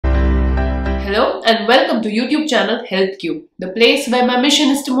Hello and welcome to YouTube channel Health Cube, the place where my mission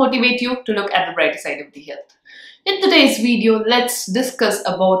is to motivate you to look at the brighter side of the health. In today's video, let's discuss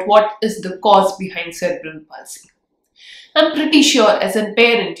about what is the cause behind cerebral palsy. I'm pretty sure as a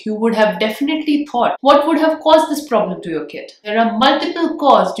parent, you would have definitely thought what would have caused this problem to your kid. There are multiple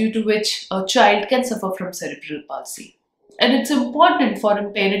causes due to which a child can suffer from cerebral palsy. And it's important for a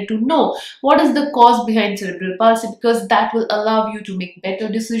parent to know what is the cause behind cerebral palsy, because that will allow you to make better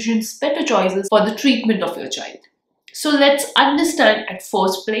decisions, better choices for the treatment of your child. So let's understand at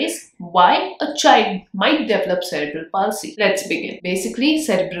first place why a child might develop cerebral palsy. Let's begin. Basically,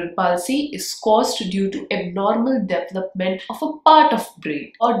 cerebral palsy is caused due to abnormal development of a part of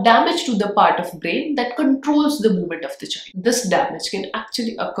brain or damage to the part of brain that controls the movement of the child. This damage can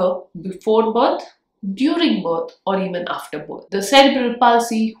actually occur before birth, during birth, or even after birth. The cerebral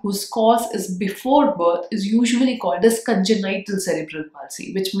palsy whose cause is before birth is usually called as congenital cerebral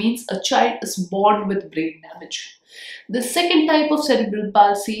palsy, which means a child is born with brain damage. The second type of cerebral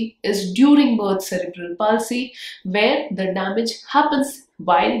palsy is during birth cerebral palsy, where the damage happens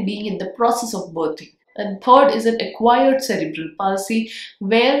while being in the process of birthing. And third is an acquired cerebral palsy,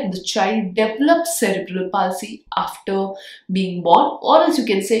 where the child develops cerebral palsy after being born, or as you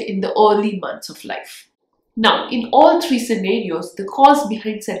can say in the early months of life. Now, in all three scenarios, the cause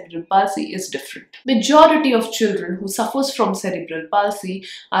behind cerebral palsy is different. Majority of children who suffers from cerebral palsy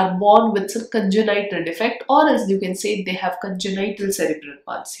are born with some congenital defect, or as you can say, they have congenital cerebral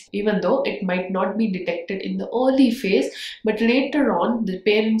palsy. Even though it might not be detected in the early phase, but later on, the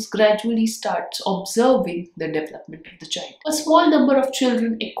parents gradually start observing the development of the child. A small number of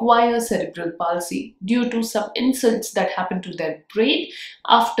children acquire cerebral palsy due to some insults that happen to their brain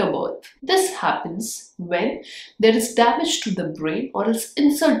after birth. This happens when there is damage to the brain or else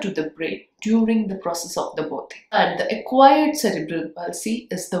insult to the brain during the process of the birthing. And the acquired cerebral palsy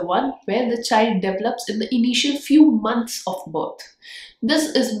is the one where the child develops in the initial few months of birth.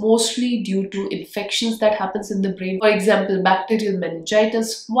 This is mostly due to infections that happens in the brain. For example, bacterial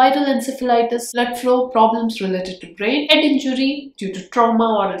meningitis, viral encephalitis, blood flow problems related to brain, head injury due to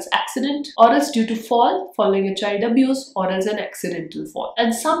trauma or else accident, or else due to fall following a child abuse, or else an accidental fall.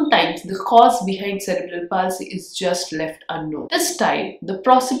 And sometimes the cause behind cerebral palsy is just left unknown. This time, the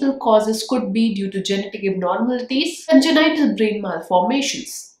possible causes could be due to genetic abnormalities, congenital brain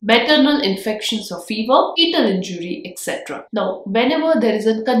malformations, maternal infections or fever, fetal injury, etc. Now, whenever there is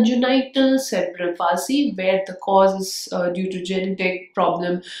a congenital cerebral palsy where the cause is due to genetic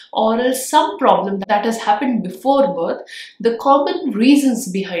problem or else some problem that has happened before birth, the common reasons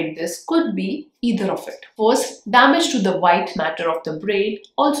behind this could be either of it. First, damage to the white matter of the brain,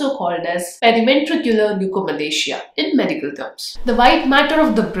 also called as periventricular leukomalacia in medical terms. The white matter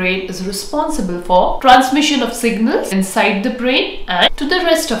of the brain is responsible for transmission of signals inside the brain and to the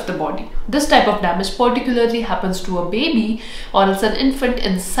rest of the body. This type of damage particularly happens to a baby or else an infant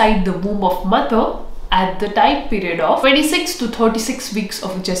inside the womb of mother at the time period of 26 to 36 weeks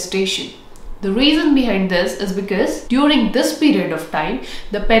of gestation. The reason behind this is because during this period of time,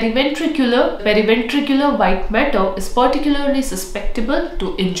 the periventricular white matter is particularly susceptible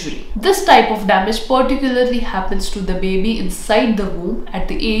to injury. This type of damage particularly happens to the baby inside the womb at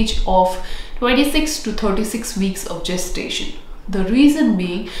the age of 26 to 36 weeks of gestation. The reason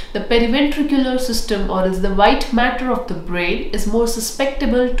being, the periventricular system or is the white matter of the brain is more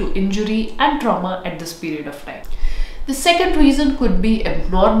susceptible to injury and trauma at this period of time. The second reason could be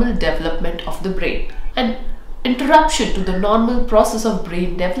abnormal development of the brain. An interruption to the normal process of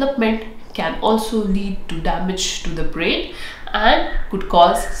brain development can also lead to damage to the brain and could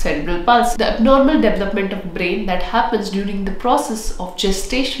cause cerebral palsy. The abnormal development of brain that happens during the process of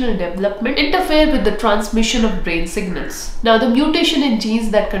gestational development interfere with the transmission of brain signals. Now, the mutation in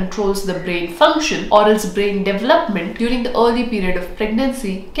genes that controls the brain function or its brain development during the early period of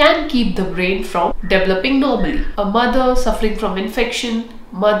pregnancy can keep the brain from developing normally. A mother suffering from infection,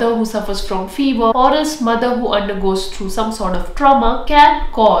 mother who suffers from fever, or else mother who undergoes through some sort of trauma can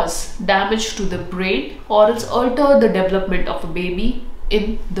cause damage to the brain or else alter the development of a baby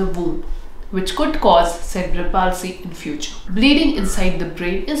in the womb, which could cause cerebral palsy in future. Bleeding inside the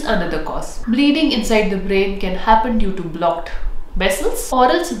brain is another cause. Bleeding inside the brain can happen due to blocked vessels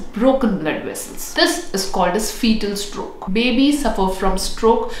or else broken blood vessels. This is called as fetal stroke. Babies suffer from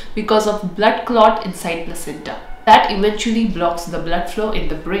stroke because of blood clot inside placenta that eventually blocks the blood flow in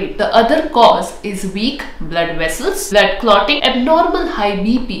the brain. The other cause is weak blood vessels, blood clotting, abnormal high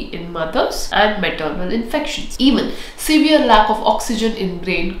BP in mothers, and maternal infections. Even severe lack of oxygen in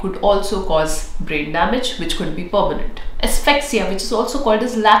brain could also cause brain damage, which could be permanent. Asphyxia, which is also called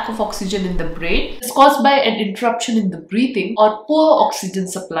as lack of oxygen in the brain, is caused by an interruption in the breathing or poor oxygen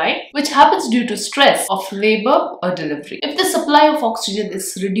supply, which happens due to stress of labor or delivery. If the supply of oxygen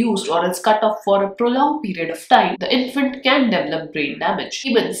is reduced or is cut off for a prolonged period of time, the infant can develop brain damage.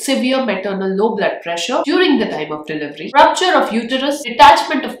 Even severe maternal low blood pressure during the time of delivery, rupture of uterus,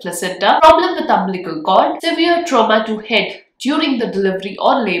 detachment of placenta, problem with umbilical cord, severe trauma to head during the delivery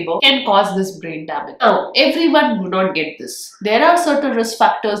or labor can cause this brain damage. Now, everyone do not get this. There are certain risk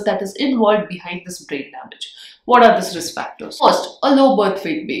factors that is involved behind this brain damage. What are these risk factors? First, a low birth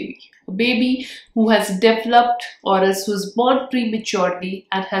weight baby. A baby who has developed or else was born prematurely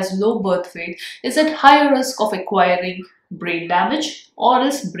and has low birth weight is at higher risk of acquiring brain damage or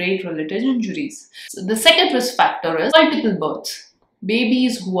else brain-related injuries. So the second risk factor is multiple births.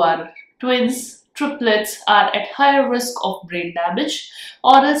 Babies who are twins, triplets are at higher risk of brain damage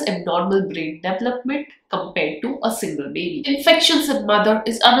or else abnormal brain development compared to a single baby. Infections in mother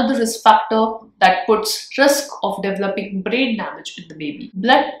is another risk factor that puts risk of developing brain damage in the baby.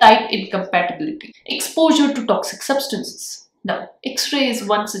 Blood type incompatibility, exposure to toxic substances. Now, X-ray is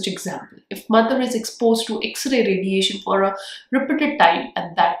one such example. If mother is exposed to X-ray radiation for a repeated time,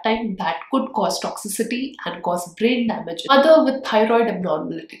 at that time that could cause toxicity and cause brain damage. Mother with thyroid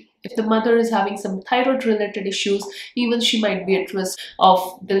abnormality. If the mother is having some thyroid related issues, even she might be at risk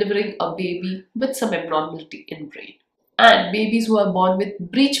of delivering a baby with some abnormality in brain. And babies who are born with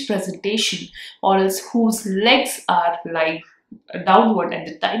breech presentation or else whose legs are lying downward at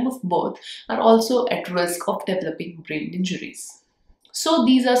the time of birth are also at risk of developing brain injuries. So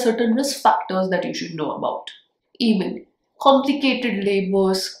these are certain risk factors that you should know about. Even complicated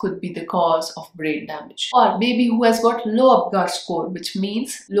labors could be the cause of brain damage. Or baby who has got low Apgar score, which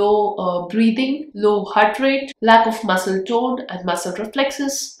means low breathing, low heart rate, lack of muscle tone and muscle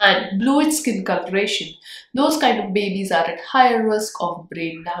reflexes, and bluid skin coloration. Those kind of babies are at higher risk of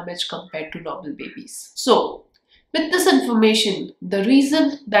brain damage compared to normal babies. So, with this information, the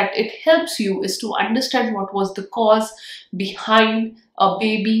reason that it helps you is to understand what was the cause behind a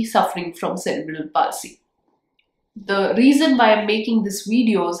baby suffering from cerebral palsy. The reason why I'm making these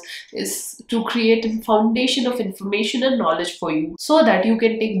videos is to create a foundation of information and knowledge for you so that you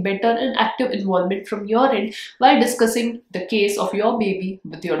can take better and active involvement from your end while discussing the case of your baby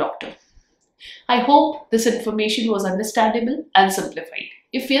with your doctor. I hope this information was understandable and simplified.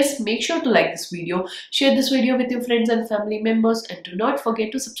 If yes, make sure to like this video, share this video with your friends and family members, and do not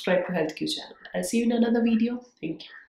forget to subscribe to HealthQ channel. I'll see you in another video. Thank you.